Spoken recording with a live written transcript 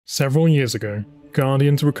Several years ago,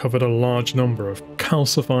 Guardians recovered a large number of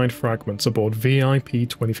calcified fragments aboard VIP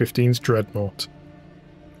 2015's Dreadnought.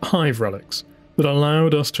 Hive relics that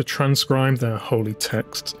allowed us to transcribe their holy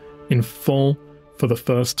texts in full for the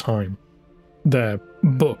first time. Their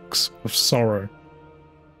books of sorrow.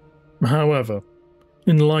 However,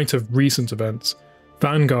 in light of recent events,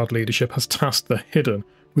 Vanguard leadership has tasked the Hidden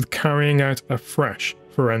with carrying out a fresh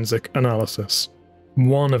forensic analysis.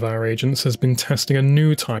 One of our agents has been testing a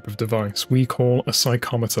new type of device we call a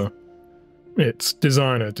psychometer. Its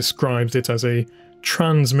designer describes it as a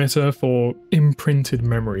transmitter for imprinted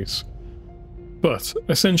memories. But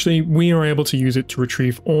essentially, we are able to use it to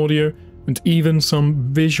retrieve audio and even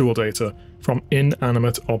some visual data from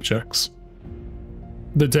inanimate objects.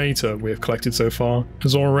 The data we have collected so far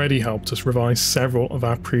has already helped us revise several of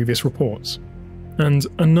our previous reports, and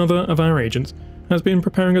another of our agents has been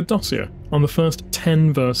preparing a dossier on the first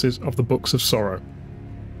 10 verses of the Books of Sorrow.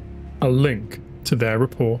 A link to their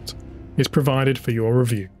report is provided for your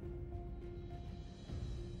review.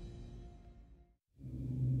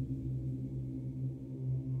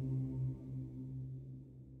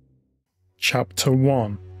 Chapter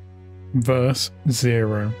 1, Verse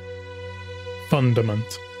 0.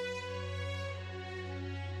 Fundament.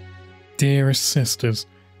 Dearest sisters,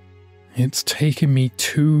 it's taken me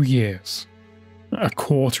 2 years, a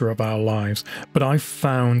quarter of our lives, but I've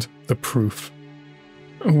found the proof.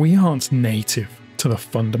 We aren't native to the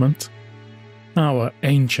Fundament. Our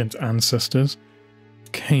ancient ancestors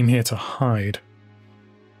came here to hide.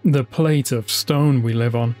 The plate of stone we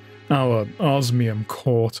live on, our osmium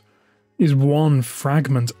court, is one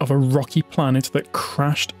fragment of a rocky planet that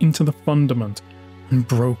crashed into the Fundament and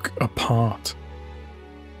broke apart.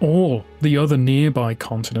 All the other nearby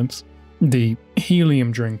continents, the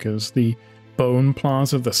helium drinkers, the bone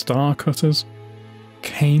plaza, the star cutters,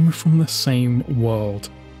 came from the same world.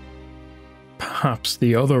 Perhaps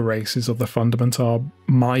the other races of the Fundament are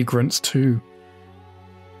migrants too.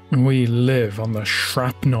 We live on the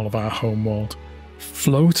shrapnel of our homeworld,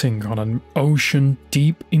 floating on an ocean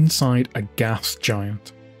deep inside a gas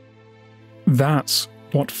giant. That's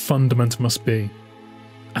what Fundament must be.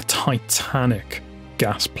 A titanic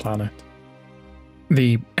gas planet.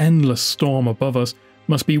 The endless storm above us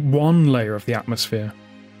must be one layer of the atmosphere,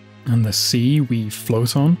 and the sea we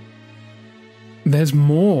float on? There's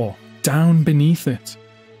more down beneath it.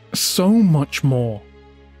 So much more.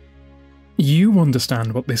 You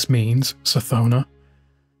understand what this means, Sathona.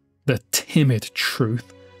 The timid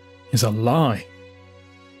truth is a lie.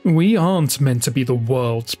 We aren't meant to be the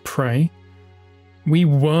world's prey. We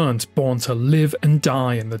weren't born to live and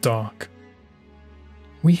die in the dark.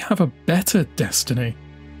 We have a better destiny.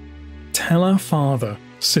 Tell our father,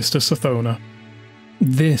 Sister Sathona,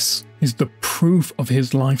 this is the proof of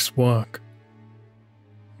his life's work.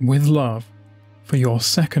 With love, for your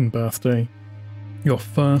second birthday, your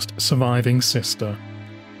first surviving sister,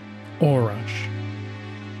 Orash.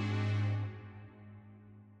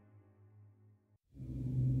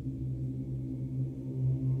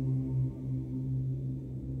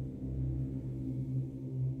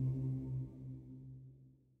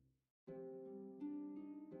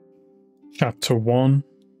 Chapter 1,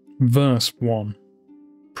 Verse 1.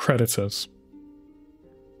 Predators.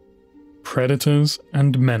 Predators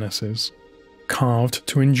and menaces, carved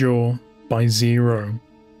to endure by Zero,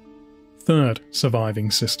 third surviving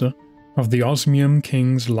sister of the Osmium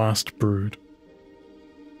King's last brood.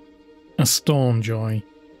 A Stormjoy.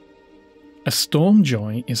 A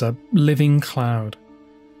Stormjoy is a living cloud.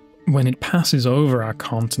 When it passes over our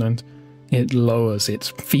continent, it lowers its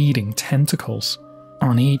feeding tentacles.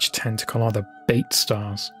 On each tentacle are the bait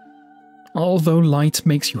stars. Although light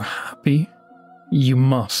makes you happy, you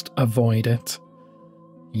must avoid it.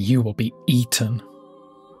 You will be eaten.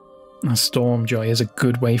 A Stormjoy is a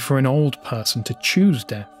good way for an old person to choose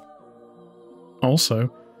death.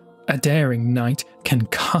 Also, a daring knight can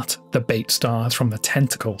cut the bait stars from the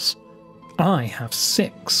tentacles. I have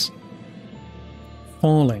 6.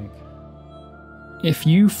 Falling. If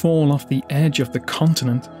you fall off the edge of the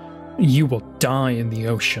continent, you will die in the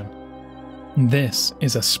ocean. This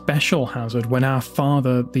is a special hazard when our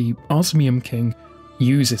father, the Osmium King,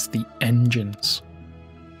 uses the engines.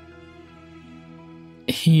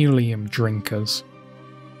 Helium drinkers.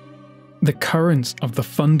 The currents of the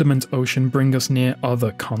Fundament Ocean bring us near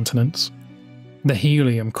other continents. The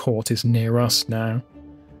helium court is near us now.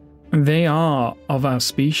 They are of our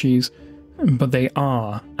species, but they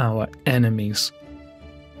are our enemies.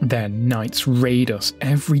 Their knights raid us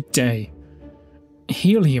every day.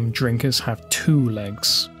 Helium drinkers have 2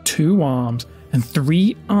 legs, 2 arms, and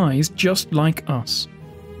 3 eyes just like us.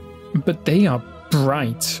 But they are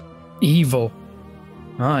bright, evil.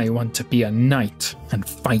 I want to be a knight and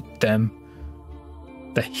fight them.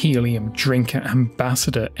 The helium drinker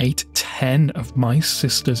ambassador ate 10 of my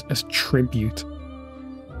sisters as tribute.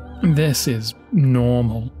 This is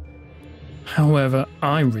normal. However,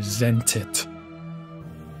 I resent it.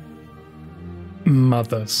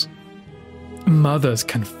 Mothers. Mothers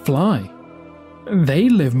can fly. They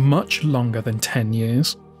live much longer than 10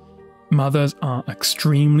 years. Mothers are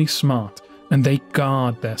extremely smart, and they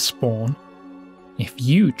guard their spawn. If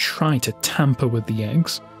you try to tamper with the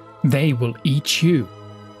eggs, they will eat you.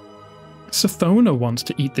 Sythona wants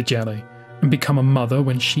to eat the jelly and become a mother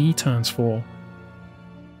when she turns 4.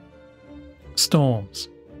 Storms.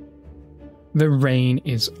 The rain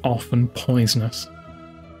is often poisonous.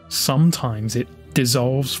 Sometimes it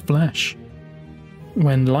dissolves flesh.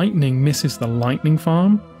 When lightning misses the lightning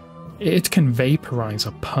farm, it can vaporize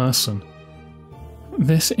a person.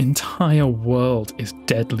 This entire world is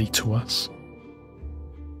deadly to us.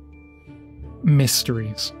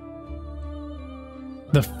 Mysteries.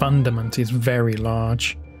 The Fundament is very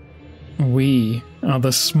large. We are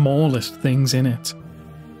the smallest things in it.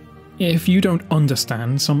 If you don't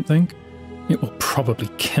understand something, it will probably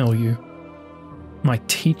kill you. My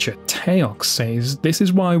teacher Teox says this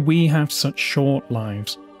is why we have such short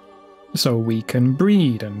lives, so we can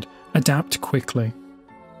breed and adapt quickly.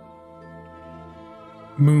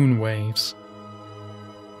 Moon waves.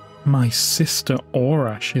 My sister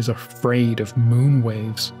Orash is afraid of moon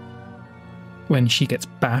waves. When she gets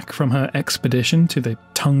back from her expedition to the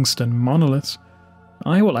tungsten monoliths,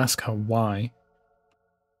 I will ask her why.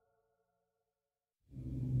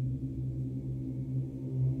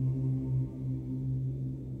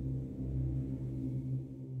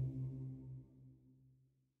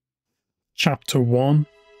 Chapter 1,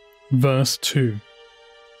 Verse 2.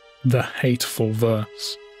 The Hateful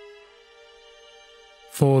Verse.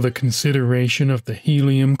 For the consideration of the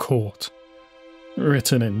Helium Court,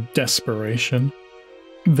 written in desperation,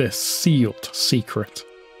 this sealed secret.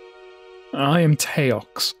 I am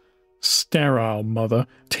Teox, sterile mother,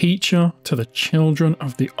 teacher to the children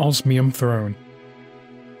of the Osmium throne.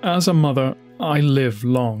 As a mother, I live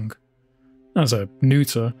long. As a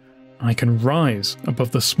neuter, I can rise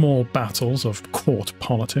above the small battles of court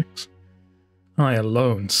politics. I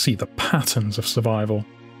alone see the patterns of survival.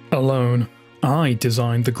 Alone, I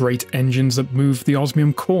designed the great engines that move the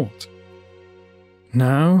Osmium court.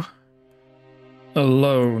 Now,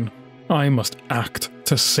 alone, I must act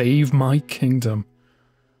to save my kingdom.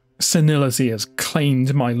 Senility has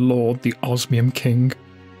claimed my lord the Osmium king.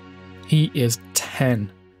 He is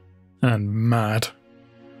 10 and mad.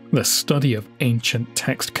 The study of ancient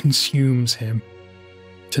text consumes him.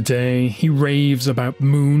 Today he raves about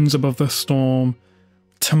moons above the storm.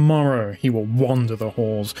 Tomorrow he will wander the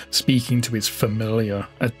halls, speaking to his familiar,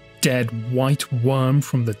 a dead white worm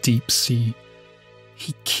from the deep sea.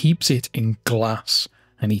 He keeps it in glass,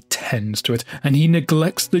 and he tends to it, and he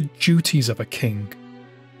neglects the duties of a king.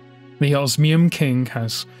 The Osmium king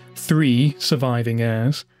has 3 surviving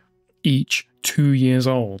heirs, each 2 years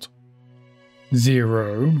old.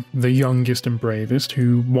 0, the youngest and bravest,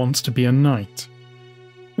 who wants to be a knight.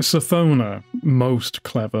 Sythona, most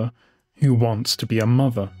clever, who wants to be a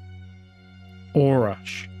mother.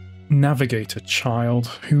 Orash, navigator child,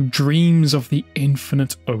 who dreams of the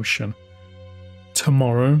infinite ocean.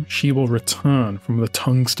 Tomorrow she will return from the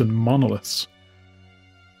tungsten monoliths.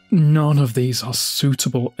 None of these are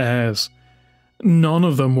suitable heirs. None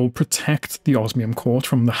of them will protect the Osmium court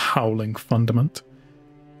from the howling Fundament.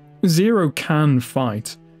 0 can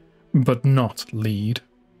fight, but not lead.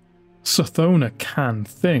 Sythona can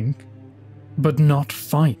think, but not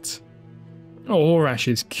fight.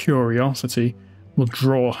 Orash's curiosity will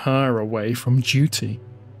draw her away from duty.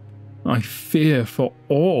 I fear for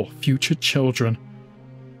all future children.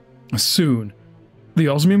 Soon, the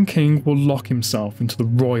Osmium king will lock himself into the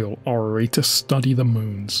royal orrery to study the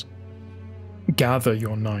moons. Gather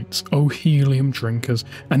your knights, O helium drinkers,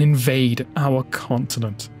 and invade our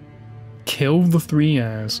continent. Kill the 3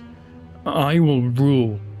 heirs. I will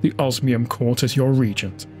rule the Osmium court as your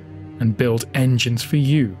regent, and build engines for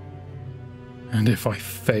you. And if I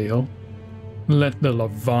fail, let the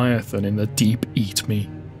Leviathan in the deep eat me.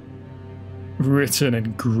 Written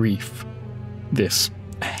in grief, this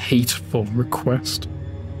hateful request.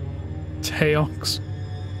 Teox,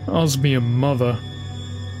 Osmium mother,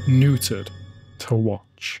 neutered to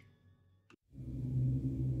watch.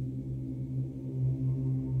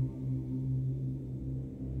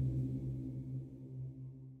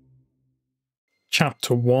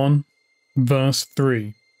 Chapter 1, Verse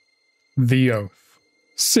 3. The Oath.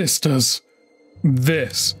 Sisters,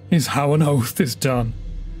 This is how an oath is done.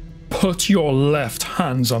 Put your left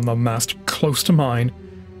hands on the mast close to mine.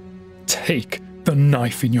 Take the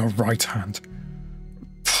knife in your right hand.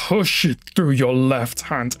 Push it through your left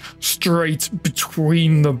hand, straight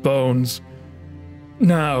between the bones.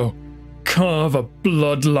 Now, carve a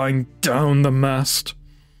bloodline down the mast.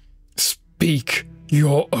 Speak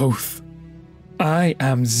your oath. I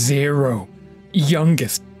am Zero,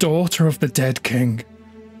 youngest daughter of the dead king.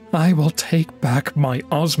 I will take back my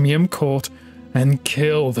osmium court and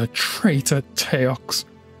kill the traitor Teox.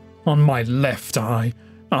 On my left eye,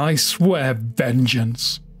 I swear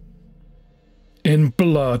vengeance. In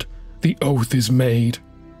blood, the oath is made.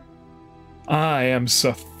 I am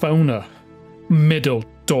Sathona, middle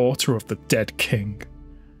daughter of the dead king.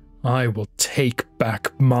 I will take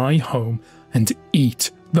back my home and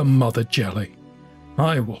eat the mother jelly.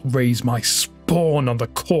 I will raise my spawn on the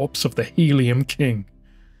corpse of the Helium King.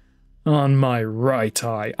 On my right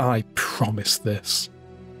eye, I promise this.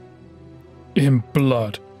 In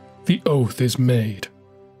blood, the oath is made.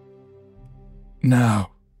 Now,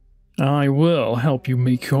 I will help you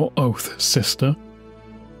make your oath, sister.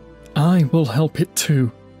 I will help it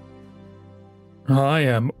too. I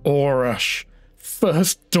am Orash,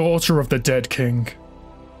 first daughter of the dead king.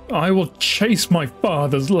 I will chase my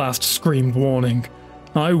father's last screamed warning.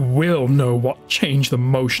 I will know what changed the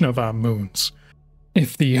motion of our moons.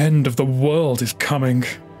 If the end of the world is coming,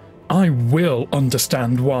 I will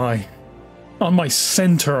understand why. On my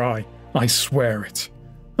center eye, I swear it.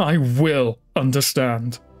 I will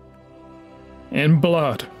understand. In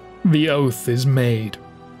blood, the oath is made.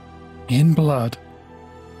 In blood.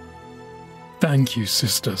 Thank you,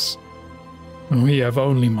 sisters. We have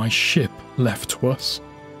only my ship left to us.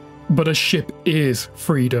 But a ship is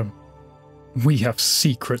freedom. We have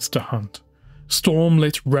secrets to hunt,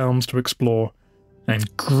 stormlit realms to explore,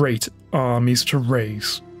 and great armies to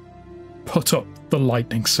raise. Put up the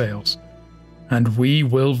lightning sails, and we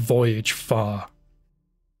will voyage far.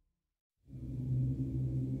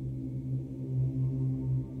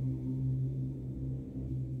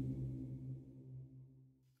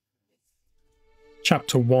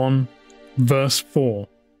 Chapter 1, Verse 4,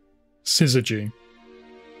 Syzygy.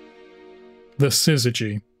 The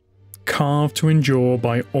Syzygy, carved to endure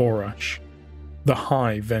by Orash, the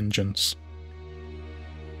High Vengeance.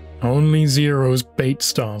 Only Zero's bait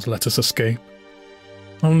stars let us escape.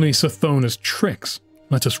 Only Sathona's tricks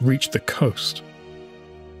let us reach the coast.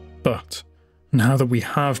 But, now that we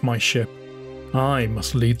have my ship, I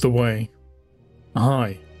must lead the way.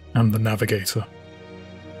 I am the navigator.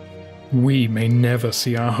 We may never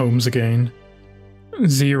see our homes again.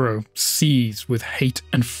 Zero seethes with hate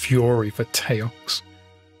and fury for Teox.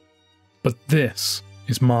 But this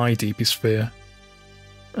is my deepest fear.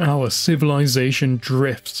 Our civilization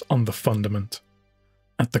drifts on the Fundament.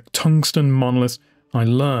 At the tungsten monolith, I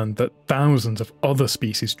learned that thousands of other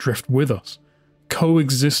species drift with us,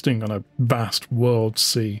 coexisting on a vast world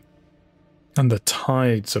sea. And the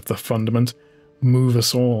tides of the Fundament move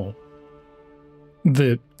us all.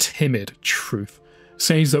 The timid truth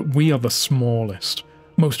says that we are the smallest,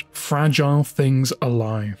 most fragile things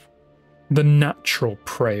alive, the natural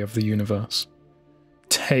prey of the universe.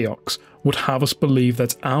 Teox would have us believe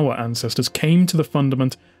that our ancestors came to the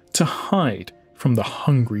Fundament to hide from the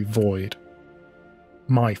hungry void.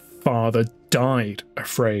 My father died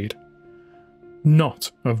afraid.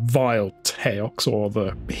 Not of vile Teox or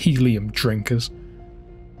the helium drinkers,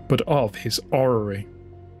 but of his orrery.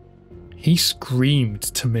 He screamed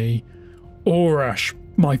to me, "Orash,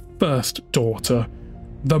 my first daughter,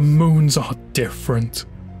 the moons are different,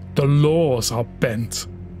 the laws are bent."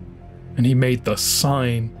 And he made the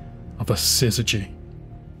sign of a Syzygy.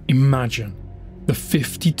 Imagine the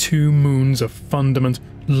 52 moons of Fundament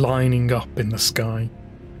lining up in the sky.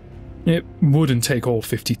 It wouldn't take all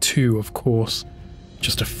 52, of course,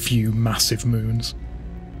 just a few massive moons.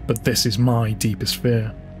 But this is my deepest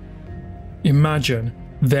fear. Imagine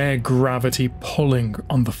their gravity pulling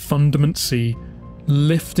on the Fundament sea,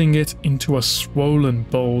 lifting it into a swollen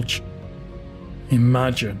bulge.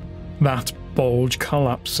 Imagine that bulge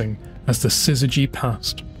collapsing as the Syzygy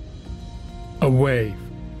passed. A wave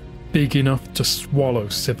big enough to swallow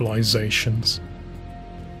civilizations.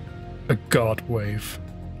 A god wave.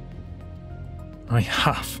 I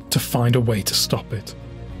have to find a way to stop it,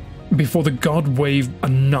 before the god wave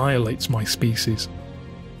annihilates my species.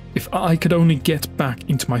 If I could only get back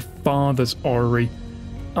into my father's orrery,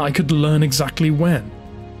 I could learn exactly when.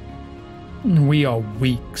 We are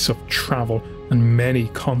weeks of travel and many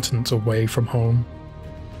continents away from home.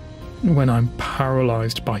 When I'm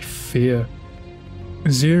paralyzed by fear,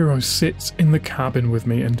 Zero sits in the cabin with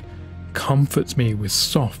me and comforts me with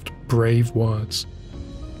soft, brave words.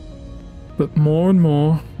 But more and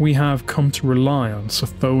more we have come to rely on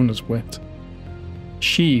Sathona's wit.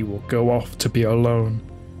 She will go off to be alone.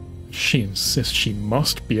 She insists she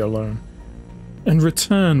must be alone. And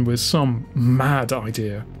return with some mad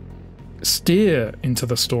idea. Steer into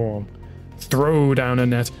the storm. Throw down a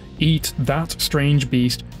net. Eat that strange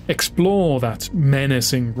beast. Explore that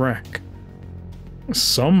menacing wreck.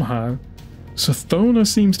 Somehow, Sathona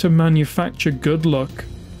seems to manufacture good luck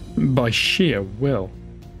by sheer will.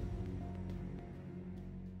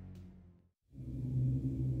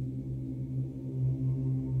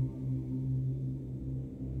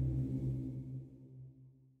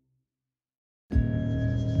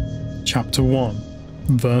 Chapter 1,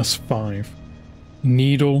 Verse 5.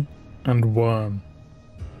 Needle and Worm.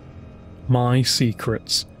 My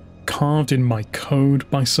secrets, carved in my code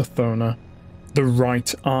by Sathona, the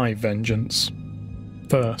right eye vengeance.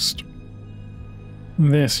 First.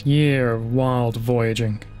 This year of wild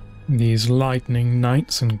voyaging, these lightning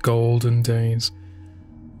nights and golden days,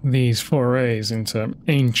 these forays into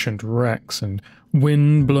ancient wrecks and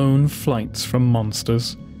wind-blown flights from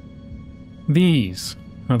monsters, these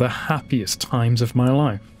are the happiest times of my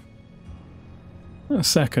life.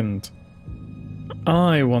 Second,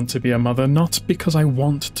 I want to be a mother not because I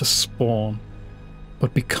want to spawn,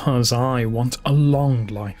 but because I want a long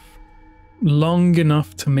life, long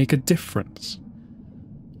enough to make a difference.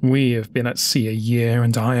 We have been at sea a year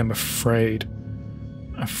and I am afraid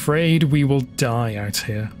we will die out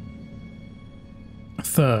here.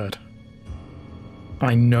 Third,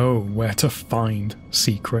 I know where to find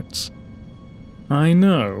secrets. I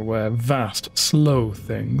know where vast, slow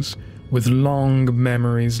things with long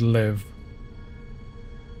memories live.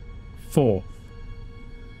 Fourth,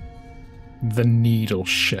 the Needle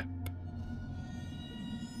Ship.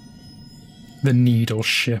 The Needle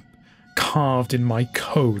Ship, carved in my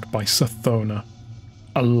code by Sathona,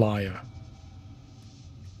 a liar.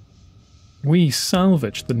 We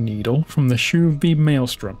salvaged the needle from the Syzygy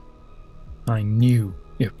maelstrom. I knew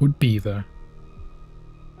it would be there.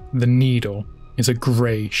 The needle is a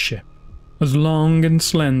grey ship, as long and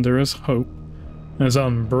slender as hope, as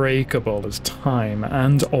unbreakable as time,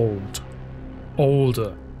 and old,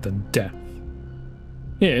 older than death.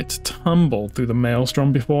 It tumbled through the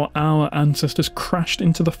maelstrom before our ancestors crashed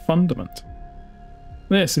into the Fundament.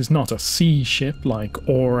 This is not a sea ship like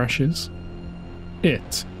Orash's.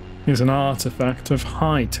 It is an artifact of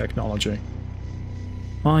high technology.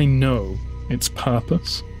 I know its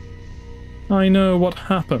purpose. I know what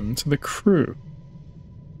happened to the crew.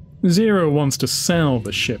 Zero wants to sell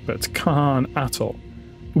the ship at Khan Atoll,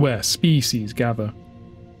 where species gather.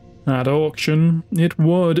 At auction, it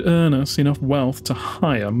would earn us enough wealth to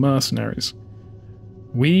hire mercenaries.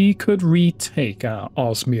 We could retake our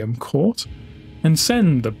osmium court and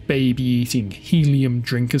send the baby-eating helium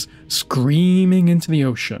drinkers screaming into the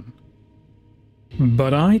ocean.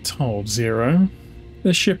 But I told Zero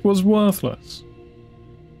the ship was worthless.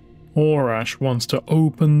 Orash wants to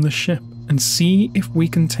open the ship and see if we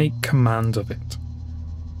can take command of it.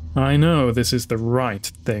 I know this is the right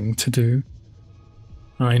thing to do.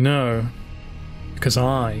 I know, because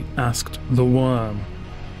I asked the worm.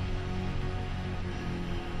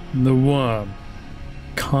 The worm,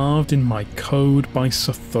 carved in my code by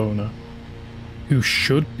Sathona, who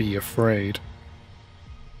should be afraid.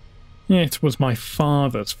 It was my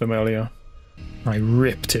father's familiar. I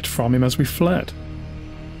ripped it from him as we fled.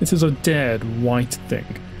 It is a dead white thing,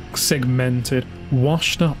 segmented,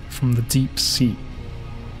 washed up from the deep sea.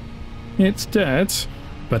 It's dead,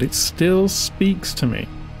 but it still speaks to me.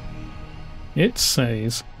 It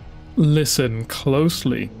says, "Listen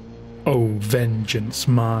closely, O vengeance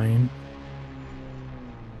mine."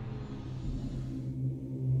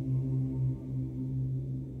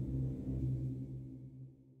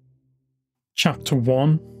 Chapter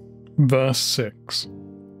 1, Verse 6.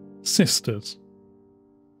 Sisters.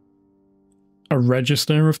 A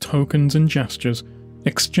register of tokens and gestures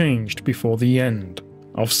exchanged before the end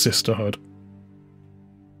of sisterhood.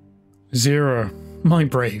 Zero, my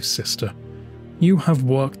brave sister, you have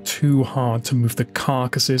worked too hard to move the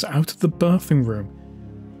carcasses out of the birthing room.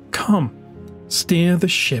 Come, steer the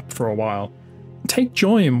ship for a while. Take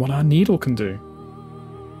joy in what our needle can do.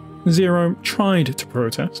 Zero tried to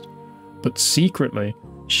protest, but secretly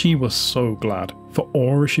she was so glad for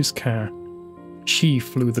Orish's care. She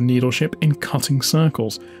flew the needle ship in cutting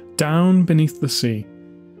circles down beneath the sea,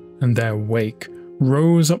 and their wake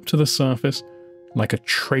rose up to the surface like a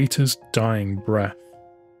traitor's dying breath.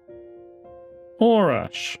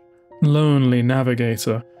 Orash, lonely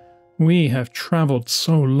navigator, we have travelled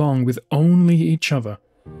so long with only each other.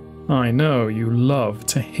 I know you love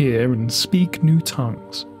to hear and speak new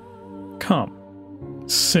tongues. Come,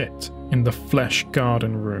 sit in the flesh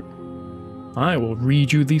garden room. I will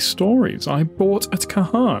read you these stories I bought at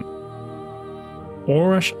Kahan.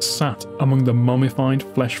 Orash sat among the mummified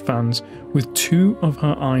flesh fans with two of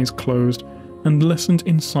her eyes closed and listened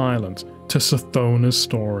in silence to Sathona's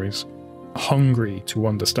stories, hungry to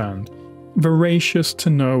understand, voracious to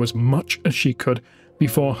know as much as she could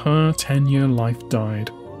before her 10-year life died.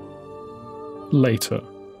 Later,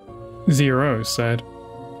 Zero said,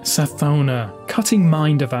 Sathona, cutting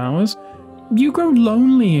mind of ours, you grow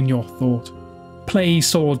lonely in your thought. Play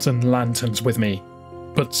swords and lanterns with me.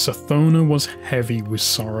 But Sathona was heavy with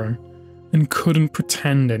sorrow, and couldn't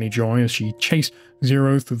pretend any joy as she chased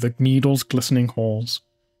Zero through the needle's glistening halls.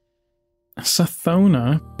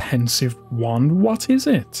 Sathona, pensive one, what is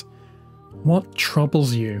it? What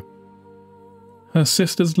troubles you? Her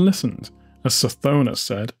sisters listened as Sathona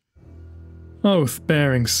said,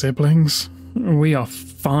 Oath-bearing siblings, we are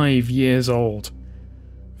 5 years old.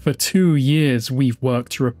 For 2 years we've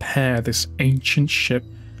worked to repair this ancient ship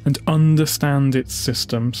and understand its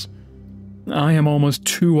systems. I am almost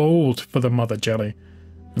too old for the Mother Jelly,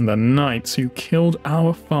 and the knights who killed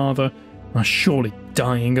our father are surely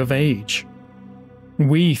dying of age.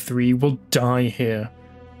 We 3 will die here.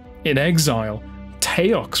 In exile,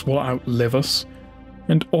 Teox will outlive us,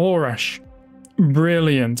 and Orash,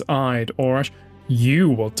 brilliant-eyed Orash, you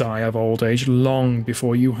will die of old age long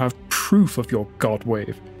before you have proof of your god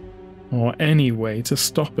wave, or any way to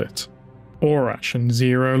stop it. Orash and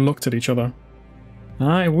Zero looked at each other.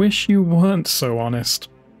 I wish you weren't so honest,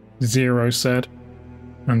 Zero said,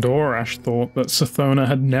 and Orash thought that Sathona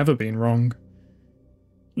had never been wrong.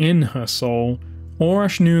 In her soul,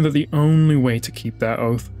 Orash knew that the only way to keep their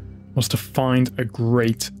oath was to find a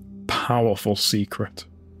great, powerful secret.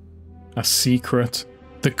 A secret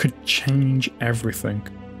that could change everything.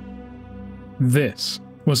 This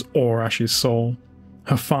was Orash's soul,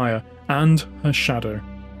 her fire and her shadow.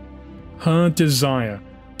 Her desire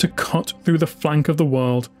to cut through the flank of the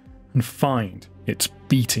world and find its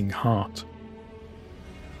beating heart.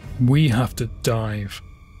 We have to dive,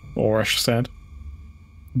 Orash said.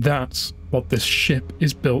 That's what this ship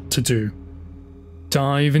is built to do.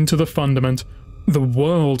 Dive into the Fundament, the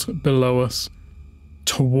world below us,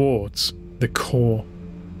 towards the core.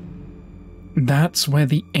 That's where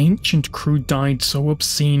the ancient crew died so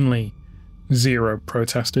obscenely, Zero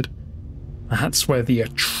protested. That's where the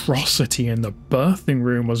atrocity in the birthing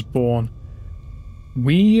room was born.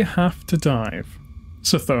 We have to dive,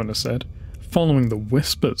 Sathona said, following the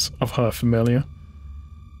whispers of her familiar.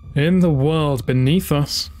 In the world beneath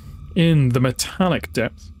us, in the metallic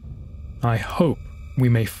depths, I hope we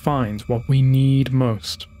may find what we need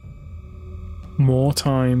most. More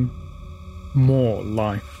time, more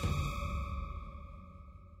life.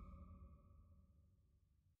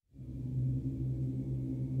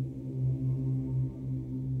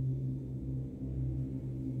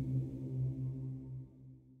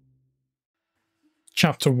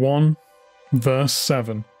 Chapter 1, Verse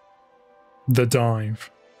 7. The Dive.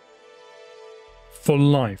 For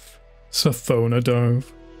life, Sathona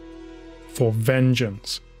dove. For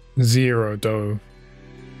vengeance, Zero dove.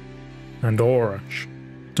 And Orash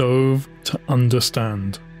dove to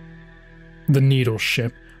understand. The needle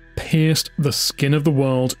ship pierced the skin of the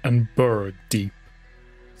world and burrowed deep,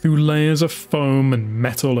 through layers of foam and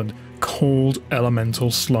metal and cold elemental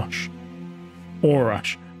slush.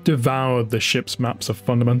 Orash devoured the ship's maps of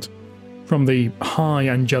Fundament, from the high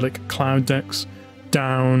angelic cloud decks,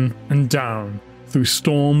 down and down, through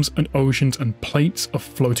storms and oceans and plates of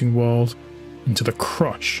floating world, into the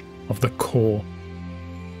crush of the core.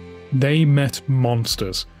 They met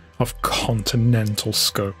monsters of continental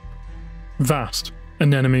scope, vast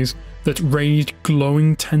anemones that raised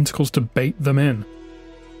glowing tentacles to bait them in.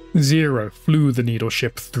 Zero flew the needle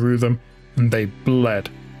ship through them, and they bled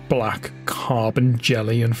black carbon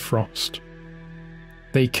jelly and frost.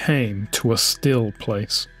 They came to a still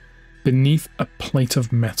place, beneath a plate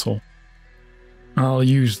of metal. I'll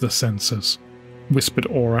use the sensors, whispered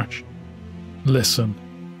Orash. Listen.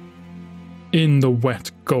 In the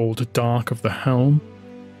wet gold dark of the helm,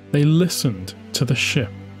 they listened to the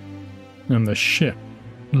ship, and the ship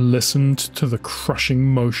listened to the crushing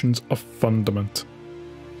motions of Fundament.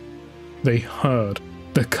 They heard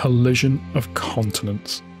the collision of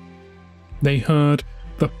continents. They heard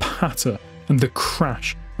the patter and the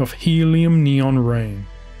crash of helium neon rain.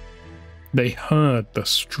 They heard the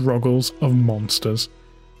struggles of monsters,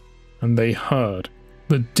 and they heard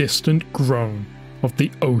the distant groan of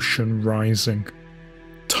the ocean rising,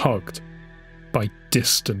 tugged by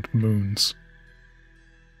distant moons.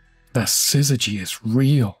 The Syzygy is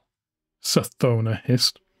real, Sathona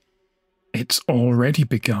hissed. It's already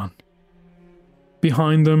begun.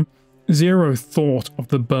 Behind them, Zero thought of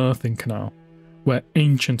the birthing canal, where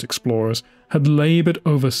ancient explorers had laboured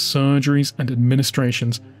over surgeries and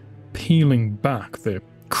administrations, peeling back the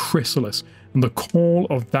chrysalis and the call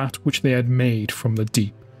of that which they had made from the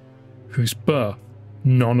deep, whose birth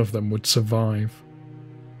none of them would survive.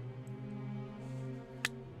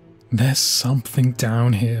 There's something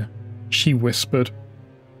down here, she whispered.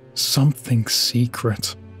 Something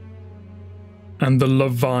secret. And the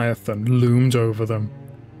Leviathan loomed over them,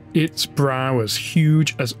 its brow as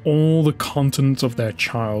huge as all the continents of their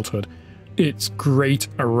childhood, its great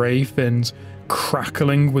array fins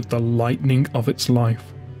crackling with the lightning of its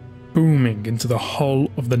life, booming into the hull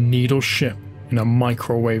of the Needle ship in a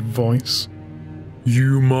microwave voice.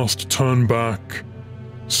 You must turn back.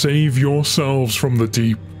 Save yourselves from the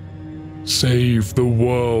deep. Save the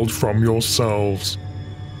world from yourselves.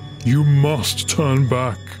 You must turn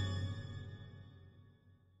back.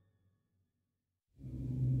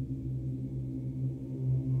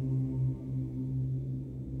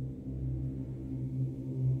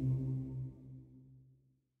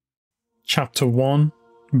 Chapter 1,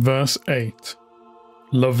 Verse 8.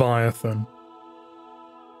 Leviathan.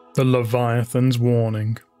 The Leviathan's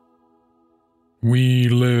warning. We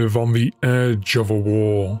live on the edge of a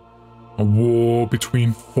war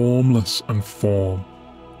between formless and form,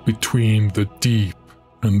 between the deep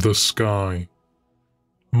and the sky.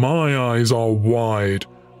 My eyes are wide,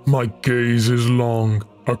 my gaze is long,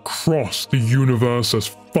 across the universe as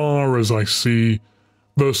far as I see.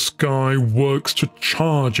 The sky works to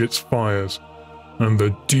charge its fires, and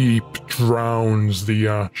the deep drowns the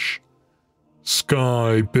ash.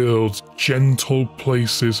 Sky builds gentle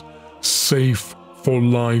places, safe for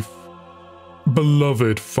life.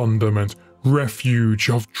 Beloved Fundament, refuge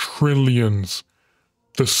of trillions.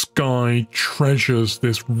 The sky treasures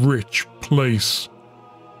this rich place.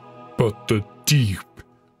 But the deep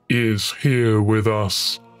is here with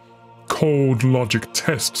us. Cold logic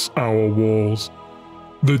tests our walls.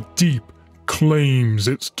 The deep claims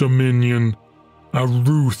its dominion, a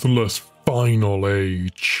ruthless final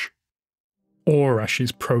age.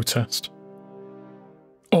 Orash's protest.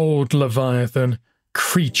 Old Leviathan,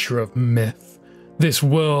 creature of myth, this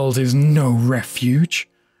world is no refuge.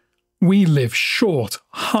 We live short,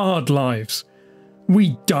 hard lives.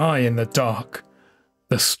 We die in the dark.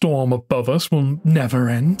 The storm above us will never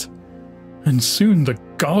end, and soon the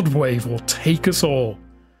God wave will take us all.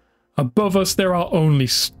 Above us there are only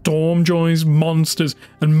storm joys, monsters,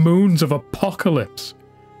 and moons of apocalypse.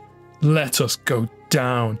 Let us go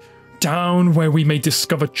down, down where we may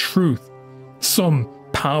discover truth, some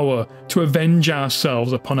power to avenge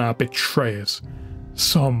ourselves upon our betrayers,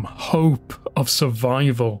 some hope of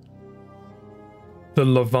survival. The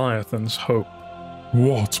Leviathan's hope.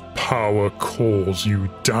 What power calls you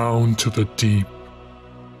down to the deep?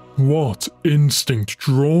 What instinct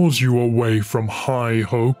draws you away from high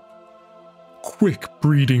hope?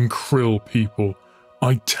 Quick-breeding krill people,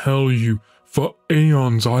 I tell you, for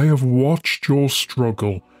aeons I have watched your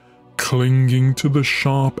struggle, clinging to the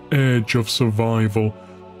sharp edge of survival,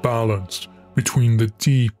 balanced between the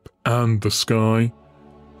deep and the sky.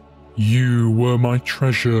 You were my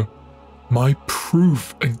treasure, my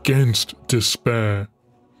proof against despair.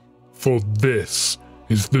 For this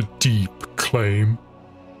is the deep claim.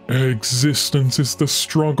 Existence is the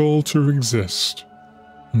struggle to exist.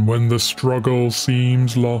 And when the struggle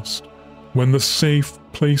seems lost, when the safe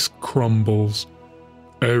place crumbles,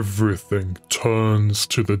 everything turns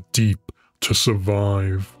to the deep to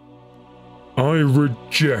survive. I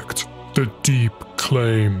reject the deep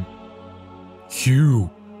claim. You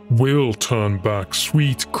will turn back,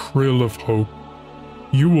 sweet krill of hope.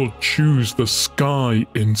 You will choose the sky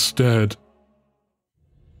instead.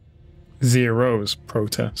 Zero's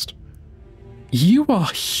protest. You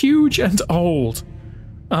are huge and old.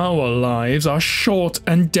 Our lives are short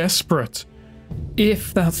and desperate.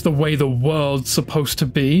 If that's the way the world's supposed to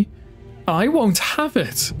be, I won't have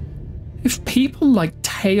it. If people like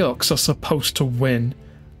Teox are supposed to win,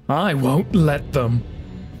 I won't let them.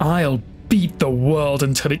 I'll beat the world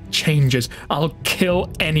until it changes. I'll kill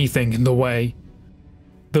anything in the way.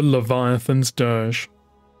 The Leviathan's dirge.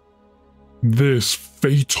 This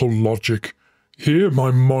fatal logic. Hear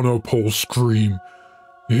my monopole scream.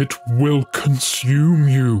 It will consume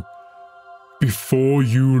you. Before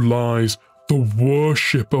you lies the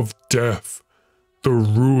worship of death, the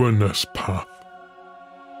ruinous path.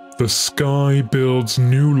 The sky builds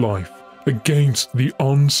new life against the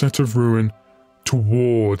onset of ruin,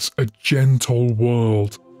 towards a gentle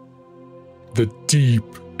world. The deep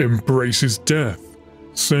embraces death,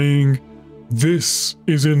 saying, "This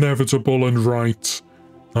is inevitable and right.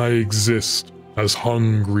 I exist as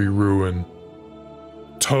hungry ruin.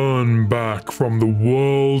 Turn back from the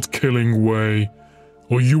world-killing way,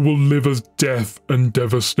 or you will live as death and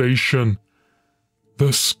devastation.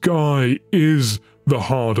 The sky is the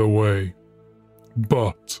harder way,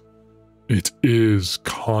 but it is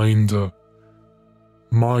kinder.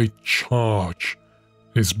 My charge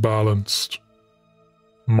is balanced,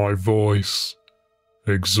 my voice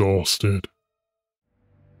exhausted."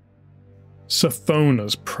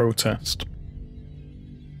 Sathona's protest.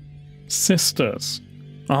 Sisters,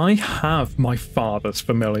 I have my father's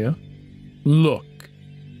familiar. Look,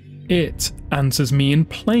 it answers me in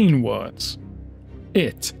plain words.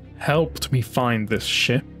 It helped me find this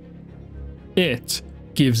ship. It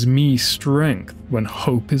gives me strength when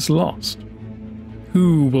hope is lost.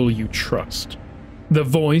 Who will you trust? The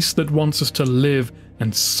voice that wants us to live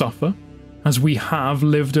and suffer, as we have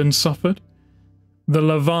lived and suffered? The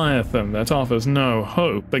Leviathan that offers no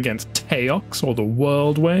hope against Teox or the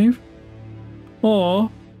World Wave? Or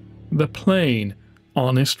the plain,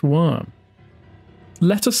 honest worm?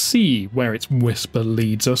 Let us see where its whisper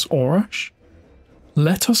leads us, Orash.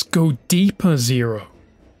 Let us go deeper, Zero.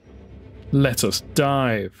 Let us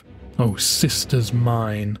dive, O sisters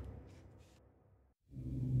mine.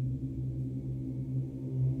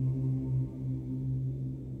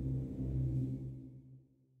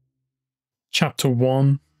 Chapter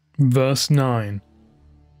 1, Verse 9.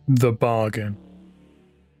 The Bargain.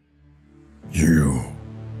 You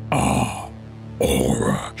are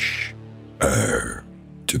Orash, heir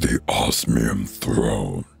to the Osmium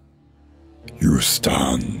throne. You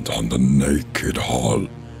stand on the naked hull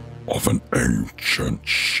of an ancient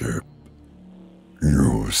ship.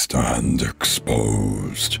 You stand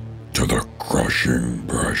exposed to the crushing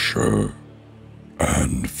pressure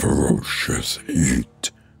and ferocious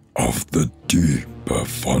heat of the deeper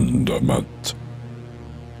fundament.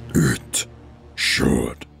 It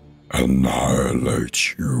should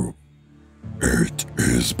annihilate you. It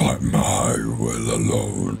is by my will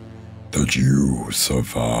alone that you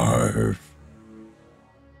survive.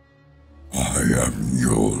 I am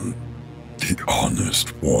Yul, the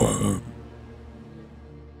honest worm.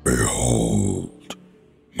 Behold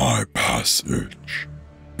my passage.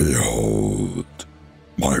 Behold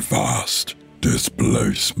my vast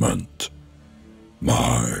displacement,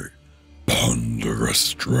 my ponderous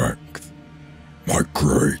strength, my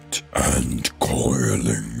great and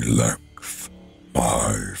coiling length,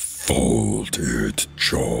 my folded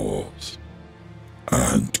jaws,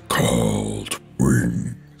 and curled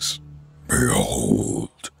wings.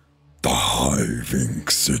 Behold the hiving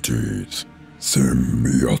cities,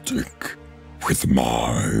 symbiotic with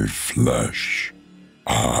my flesh.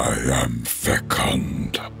 I am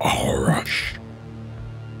fecund Arash.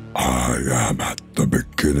 I am at the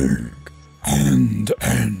beginning and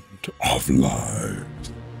end of life.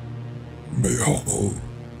 Behold,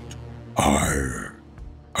 I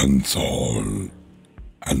and Sol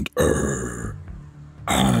and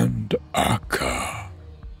and Akka,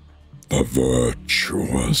 the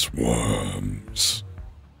virtuous worms.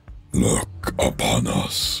 Look upon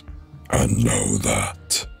us and know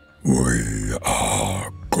that we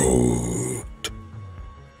are good.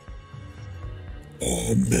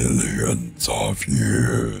 For millions of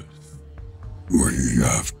years, we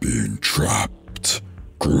have been trapped,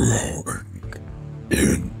 growing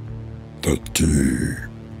in the deep.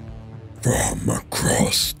 From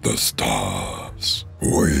across the stars,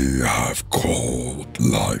 we have called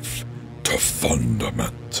life to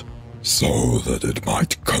Fundament, so that it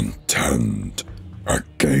might contend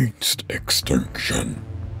against extinction.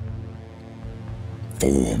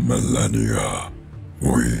 For millennia,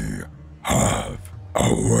 we have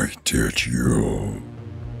awaited you,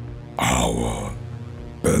 our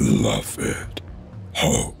beloved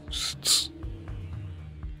hosts.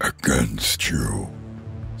 Against you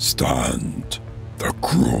stand the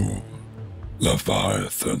cruel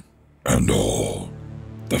Leviathan and all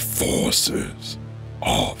the forces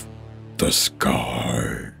of the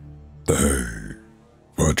sky. They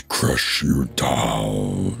would crush you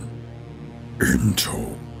down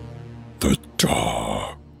into the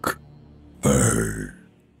dark. They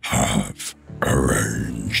have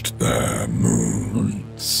arranged their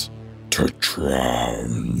moons to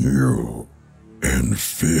drown you in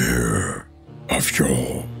fear of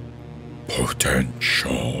your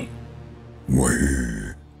potential.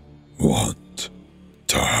 We want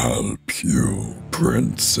to help you,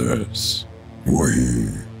 princess. We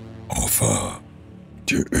offer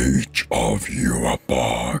to each of you a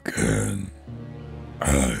bargain.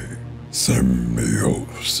 A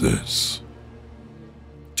symbiosis.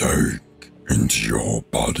 Take into your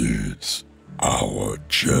bodies our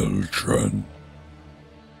children,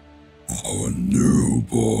 our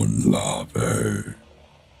newborn larvae.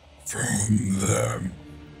 From them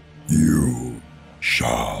you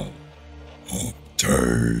shall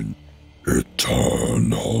obtain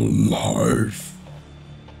eternal life.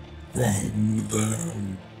 From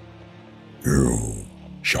them you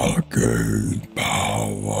shall gain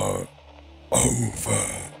power over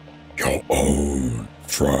your own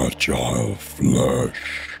fragile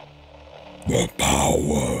flesh, the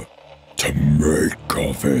power to make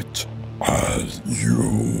of it as you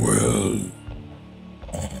will.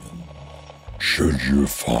 And should you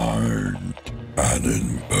find an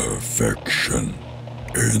imperfection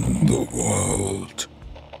in the world,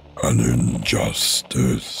 an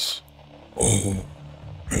injustice, or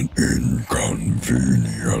an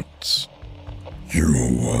inconvenience, you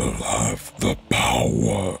will have the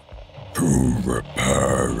power to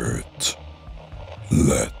repair it.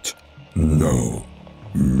 Let no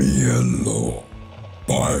mere law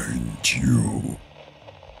bind you.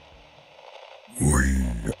 We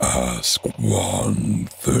ask one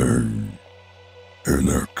thing in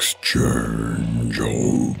exchange,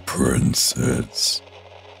 O princes.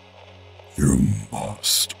 You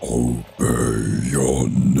must obey your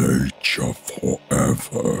nature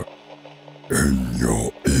forever. In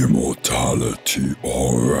your immortality,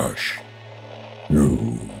 Orash,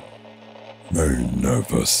 you may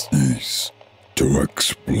never cease to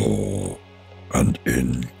explore and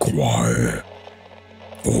inquire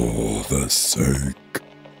for the sake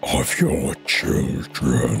of your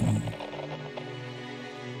children.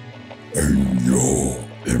 In your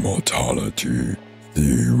immortality,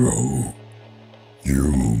 Zero,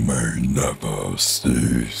 you may never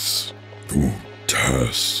cease to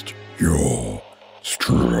test your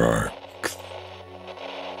strength.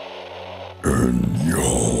 In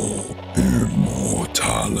your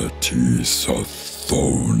immortality,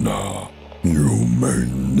 Sathona, you may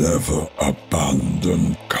never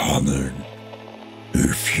abandon cunning.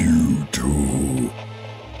 If you do,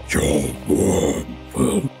 your worm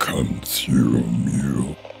will consume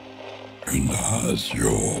you. And as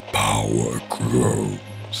your power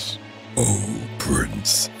grows, O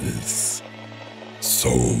princes, so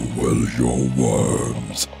will your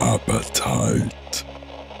worm's appetite.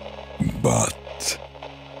 But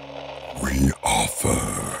we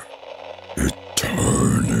offer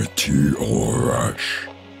eternity, Orash.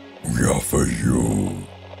 We offer you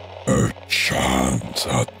a chance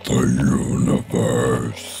at the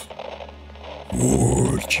universe.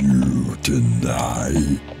 Would you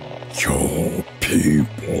deny your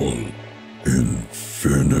people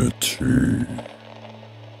infinity?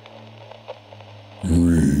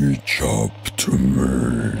 Reach up to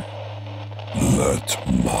me. Let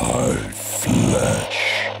my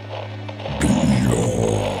flesh be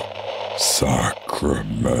your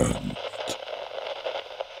sacrament.